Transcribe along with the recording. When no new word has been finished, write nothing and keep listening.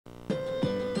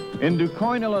In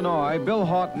DuQuoin, Illinois, Bill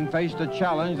Haughton faced a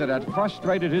challenge that had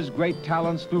frustrated his great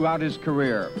talents throughout his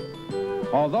career.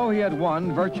 Although he had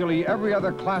won virtually every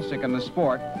other classic in the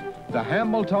sport, the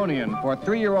Hambletonian for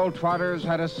 3-year-old trotters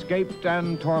had escaped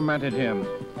and tormented him.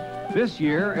 This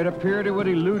year, it appeared it would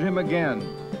elude him again,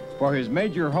 for his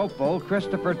major hopeful,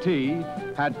 Christopher T,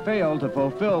 had failed to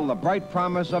fulfill the bright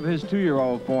promise of his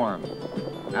 2-year-old form.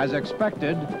 As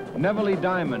expected, Neville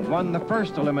Diamond won the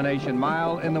first elimination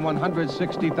mile in the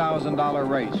 $160,000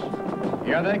 race.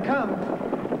 Here they come.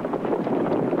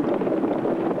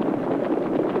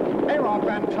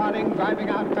 And trotting, driving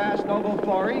out fast, Noble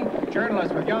Flory.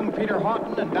 Journalist with young Peter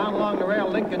Haughton, and down along the rail,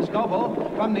 Lincoln's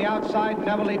Noble. From the outside,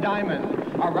 Neville Diamond.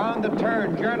 Around the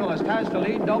turn, Journalist has the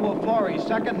lead. Noble Flory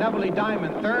second, Neville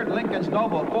Diamond third, Lincoln's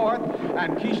Noble fourth,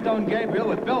 and Keystone Gabriel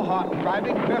with Bill Haughton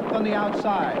driving fifth on the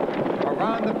outside.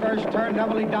 Around the first turn,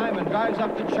 Neville Diamond drives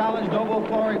up to challenge Noble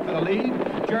Flory for the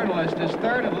lead. Journalist is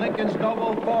third, and Lincoln's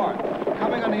Noble fourth.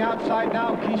 Coming on the outside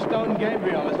now, Keystone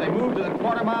Gabriel as they move to the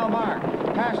quarter-mile mark.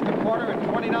 Past the quarter in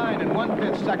 29 and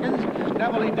 1/5 seconds.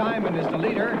 Neville Diamond is the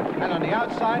leader, and on the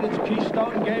outside, it's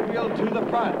Keystone Gabriel to the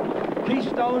front.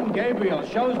 Keystone Gabriel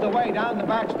shows the way down the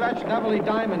backstretch. Neville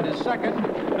Diamond is second.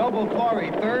 Noble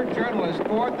Flory third, Journalist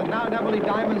fourth, and now Neville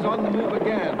Diamond's on the move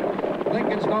again.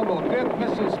 Lincoln's Noble fifth,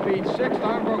 Mrs. Speed sixth,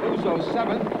 Armbro Uzo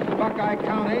seventh, Buckeye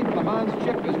Count eighth, Le Mans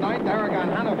Chip is ninth, Aragon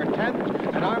Hanover 10th,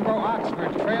 and Armbro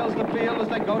Oxford trails the field as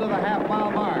they go to the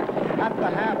half-mile mark. At the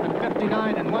half in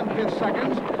 59 and 1/5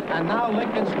 seconds, and now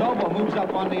Lincoln's Noble moves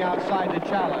up on the outside to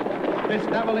challenge. It's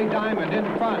Neville Diamond in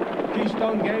front.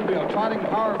 Keystone Gabriel trotting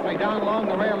powerfully down along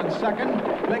the rail in second.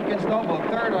 Lincoln's Noble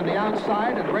third on the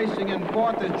outside, and racing in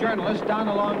fourth is Journalist down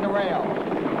along the rail.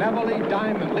 Neville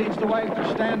Diamond leads the way for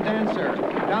Stan Dancer.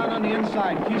 Down on the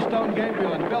inside, Keystone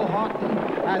Gabriel and Bill Haughton.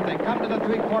 As they come to the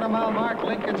 3/4 mile mark,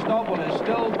 Lincoln's Noble is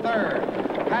still third.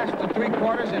 Past the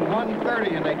 3/4 in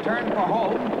 1:30, and they turn for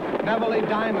home. Neville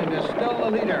Diamond is still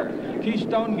the leader.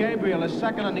 Keystone Gabriel is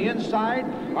second on the inside.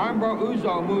 Armbro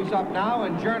Uzo moves up now,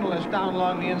 and Journalist down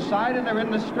along the inside, and they're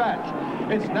in the stretch.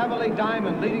 It's Neville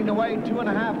Diamond leading the way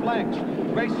 2.5 lengths.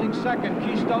 Racing second,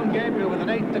 Keystone Gabriel with an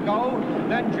 1/8 to go.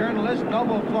 Then Journalist,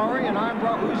 Noble Flory, and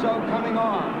Armbro Uzo coming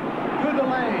on. Through the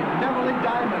lane, Neville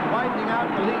Diamond widening out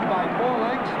the lead by 4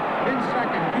 lengths. In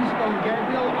second, Keystone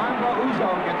Gabriel. Armbro Uzo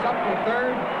gets up to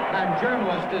third, and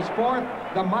Journalist is fourth.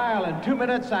 The mile in 2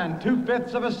 minutes and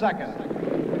 2/5 of a second.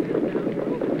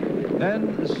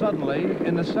 Then, suddenly,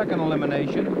 in the second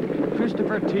elimination,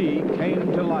 Christopher T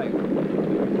came to life.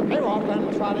 They're off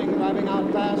and trotting, driving out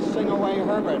fast, Sing Away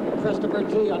Herbert. Christopher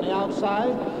T on the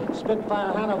outside,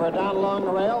 Spitfire Hanover down along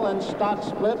the rail, and Stock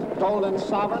Split, Golden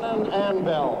Sovereign, and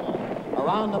Anvil.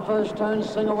 Around the first turn,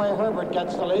 Sing Away Herbert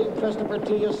gets the lead. Christopher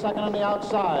T is second on the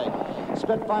outside.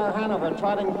 Spitfire Hanover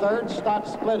trotting third. Stock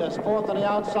Split is fourth on the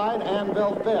outside.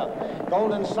 Anvil fifth.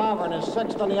 Golden Sovereign is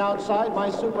sixth on the outside. My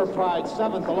Super Pride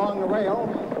seventh along the rail.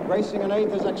 Racing in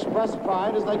eighth is Express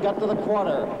Pride as they get to the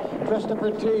quarter.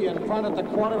 Christopher T in front at the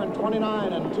quarter in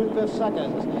 29 and 2/5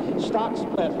 seconds. Stock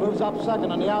Split moves up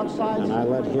second on the outside. And I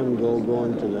let him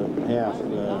going to the half.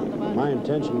 My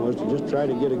intention was to just try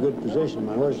to get a good position.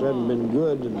 My horse hadn't been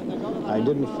good, and I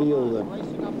didn't feel that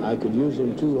I could use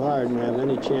him too hard and have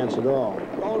any chance at all.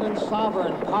 Golden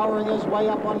Sovereign powering his way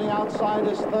up on the outside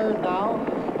is third now.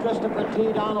 Christopher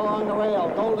T down along the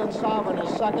rail. Golden Sovereign is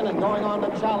second and going on the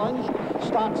challenge.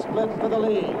 Stock Split for the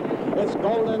lead. It's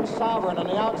Golden Sovereign on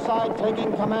the outside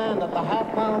taking command at the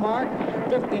half-mile mark.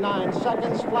 59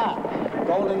 seconds flat.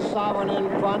 Golden Sovereign in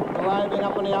front, driving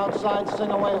up on the outside. Sing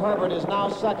Away Herbert is now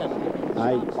second.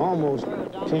 I almost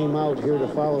came out here to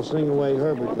follow Sing Away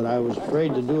Herbert, but I was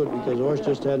afraid to do it because the horse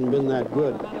just hadn't been that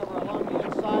good. Along the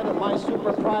inside, and My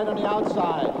Super Pride on the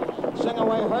outside. Sing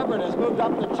Away Herbert has moved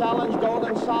up to challenge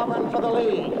Golden Sovereign for the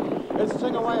lead. It's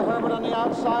Sing Away Herbert on the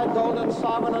outside, Golden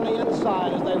Sovereign on the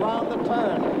inside as they round the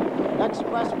turn.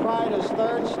 Express Pride is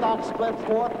third, Stock Split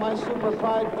fourth, My Super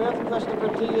Pride fifth, Christopher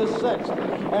T is sixth.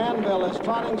 Anvil is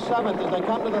trotting seventh as they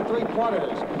come to the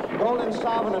 3/4. Golden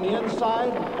Sovereign on the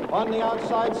inside, on the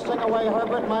outside, Sing Away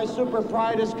Herbert, My Super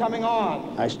Pride is coming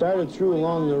on. I started through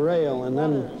along the rail, and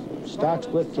then Stock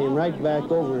Split came right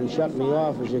back over and shut me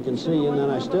off, as you can see, and then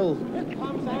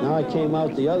now I came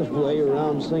out the other way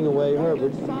around Sing Away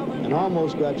Herbert and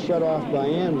almost got shut off by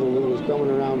Anvil, who was coming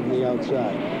around from the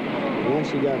outside. And once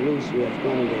he got loose, we had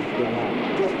plenty to get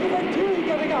on. Christopher T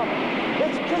getting up.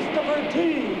 It's Christopher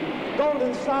T.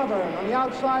 Golden Sovereign on the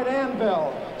outside,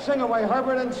 Anvil. Sing Away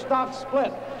Herbert and Stock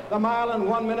Split. The mile in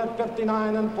 1 minute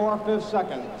 59 and 4/5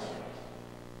 seconds.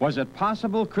 Was it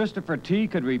possible Christopher T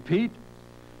could repeat?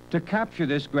 To capture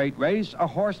this great race, a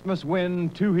horse must win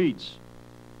 2 heats.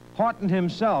 Haughton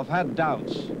himself had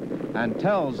doubts and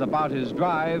tells about his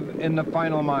drive in the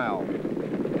final mile.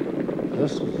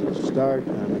 This was the start,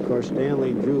 and of course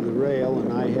Stanley drew the rail,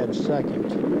 and I had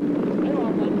second.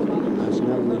 And that's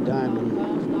Neville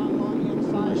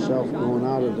Diamond, myself going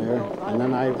out of there. And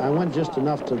then I went just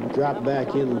enough to drop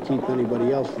back in and keep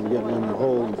anybody else from getting in the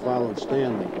hole and followed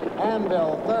Stanley.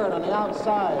 Anvil, third on the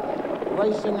outside.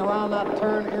 Racing around that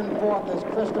turn in fourth is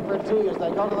Christopher T as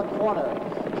they go to the quarter.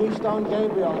 Keystone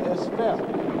Gabriel is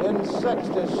fifth. In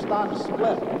sixth is Stock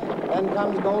Split. Then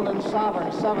comes Golden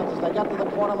Sovereign, seventh, as they get to the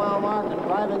quarter-mile mark, and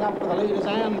driving up for the lead is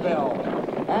Anvil.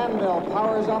 Anvil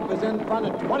powers up, is in front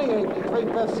at 28 and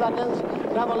 3/5 seconds.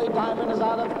 Neville Diamond is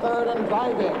out of third and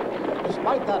driving.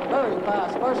 Despite that very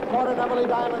fast first quarter, Neville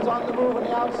Diamond's on the move on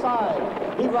the outside.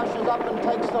 He rushes up and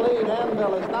takes the lead.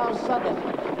 Anvil is now second.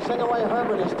 Singaway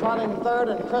Herbert is trotting third,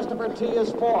 and Christopher T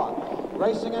is fourth.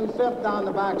 Racing in fifth down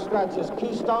the back stretch is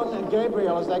Keystone and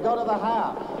Gabriel as they go to the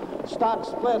half. Stock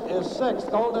Split is sixth.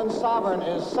 Golden Sovereign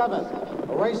is seventh.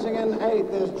 Racing in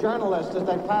eighth is Journalist as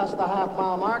they pass the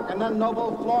half-mile mark, and then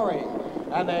Noble Flory.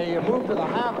 And they move to the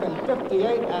half in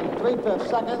 58 and 3/5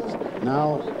 seconds.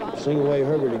 Now, Singaway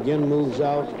Herbert again moves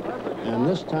out, and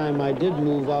this time I did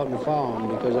move out and follow him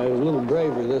because I was a little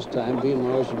braver this time, being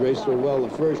my horse had raced so well the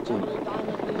first time.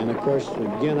 And of course,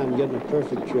 again, I'm getting a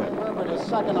perfect trip. Herbert is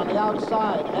second on the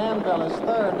outside. Anvil is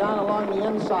third down along the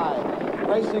inside.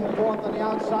 Racing fourth on the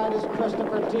outside is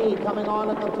Christopher T, coming on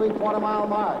at the 3/4 mile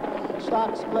mark.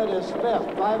 Stock Split is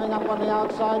fifth. Driving up on the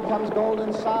outside comes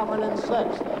Golden Sovereign in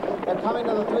sixth. They're coming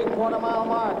to the 3/4 mile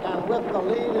mark, and with the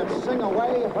lead is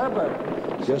Singaway Herbert.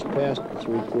 Just past the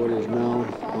 3/4 now,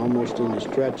 almost in the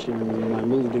stretch, and I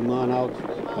moved him on out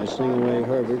by Singaway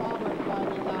Herbert,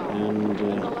 and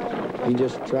he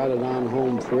just trotted on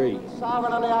home free.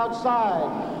 Sovereign on the outside.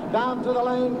 Down through the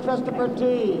lane, Christopher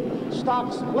T.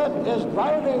 Stock Split is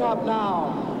driving up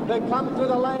now. They come through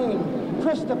the lane.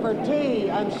 Christopher T.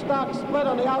 and Stock Split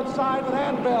on the outside with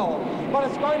Anvil. But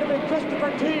it's going to be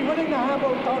Christopher T. winning the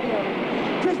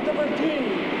Hambletonian. Christopher T.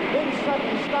 in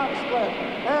second, Stock Split.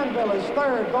 Anvil is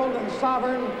third, Golden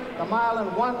Sovereign. The mile in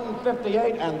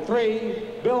 1:58 and 3.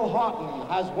 Bill Haughton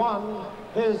has won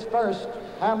his first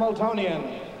Hambletonian.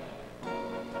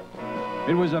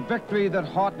 It was a victory that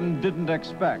Haughton didn't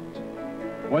expect.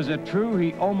 Was it true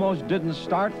he almost didn't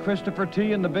start Christopher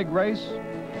T in the big race?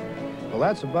 Well,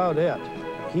 that's about it.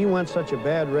 He went such a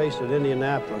bad race at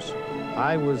Indianapolis.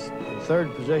 I was in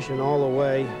third position all the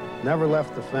way, never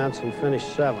left the fence, and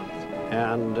finished seventh.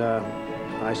 And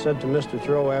I said to Mr.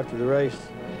 Thro after the race,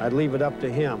 I'd leave it up to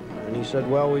him. And he said,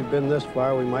 well, we've been this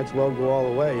far, we might as well go all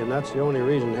the way. And that's the only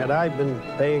reason. Had I been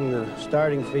paying the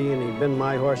starting fee and he'd been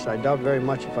my horse, I doubt very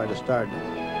much if I'd have started.